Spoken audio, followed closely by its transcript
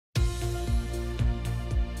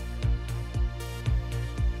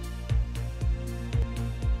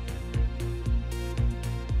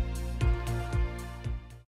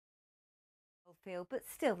feel, but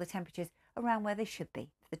still the temperatures around where they should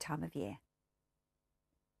be for the time of year.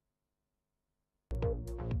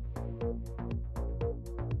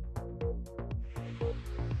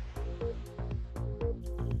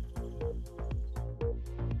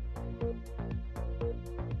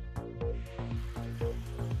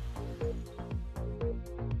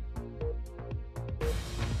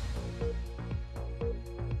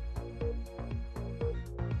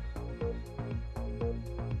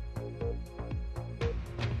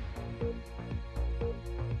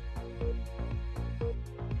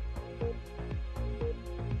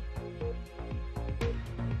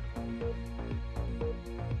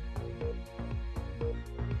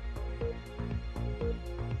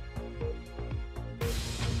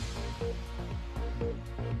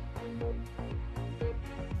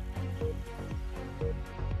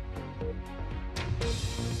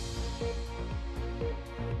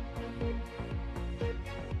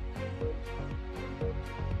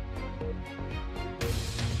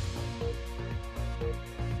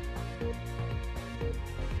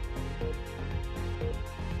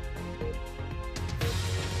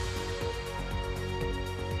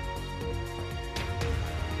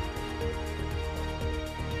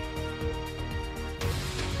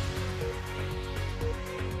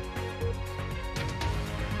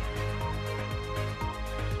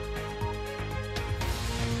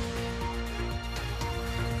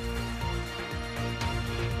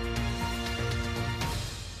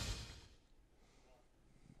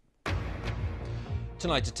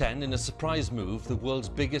 Tonight at 10, in a surprise move, the world's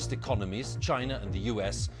biggest economies, China and the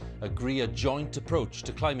US, agree a joint approach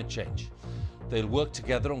to climate change. They'll work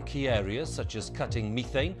together on key areas such as cutting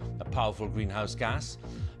methane, a powerful greenhouse gas,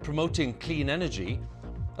 promoting clean energy,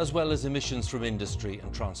 as well as emissions from industry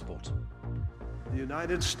and transport. The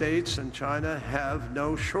United States and China have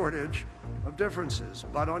no shortage of differences,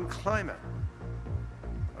 but on climate,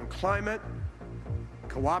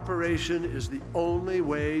 cooperation is the only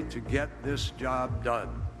way to get this job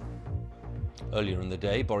done. Earlier in the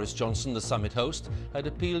day, Boris Johnson, the summit host, had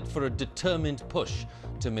appealed for a determined push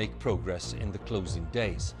to make progress in the closing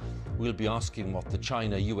days. We'll be asking what the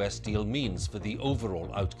China-US deal means for the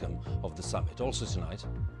overall outcome of the summit. Also tonight,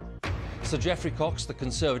 Sir Geoffrey Cox, the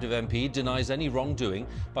Conservative MP, denies any wrongdoing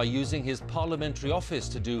by using his parliamentary office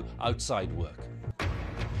to do outside work.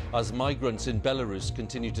 As migrants in Belarus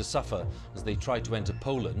continue to suffer as they try to enter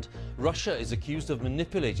Poland, Russia is accused of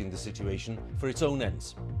manipulating the situation for its own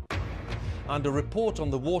ends. And a report on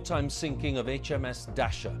the wartime sinking of HMS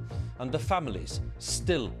Dasher and the families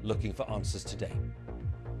still looking for answers today.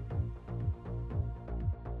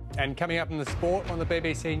 And coming up in the sport on the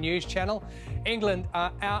BBC News Channel, England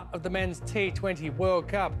are out of the Men's T20 World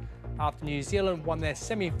Cup after New Zealand won their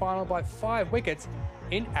semi-final by 5 wickets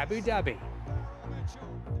in Abu Dhabi.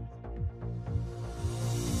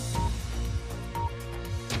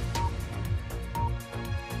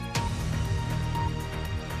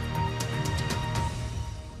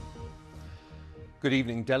 Good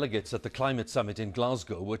evening. Delegates at the climate summit in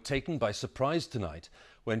Glasgow were taken by surprise tonight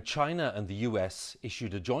when China and the US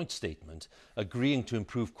issued a joint statement agreeing to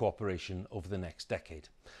improve cooperation over the next decade.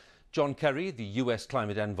 John Kerry, the US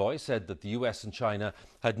climate envoy, said that the US and China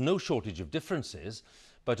had no shortage of differences,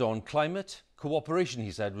 but on climate, cooperation,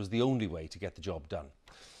 he said, was the only way to get the job done.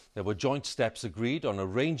 There were joint steps agreed on a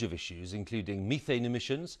range of issues, including methane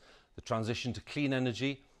emissions, the transition to clean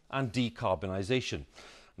energy and decarbonisation.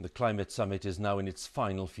 The climate summit is now in its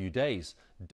final few days.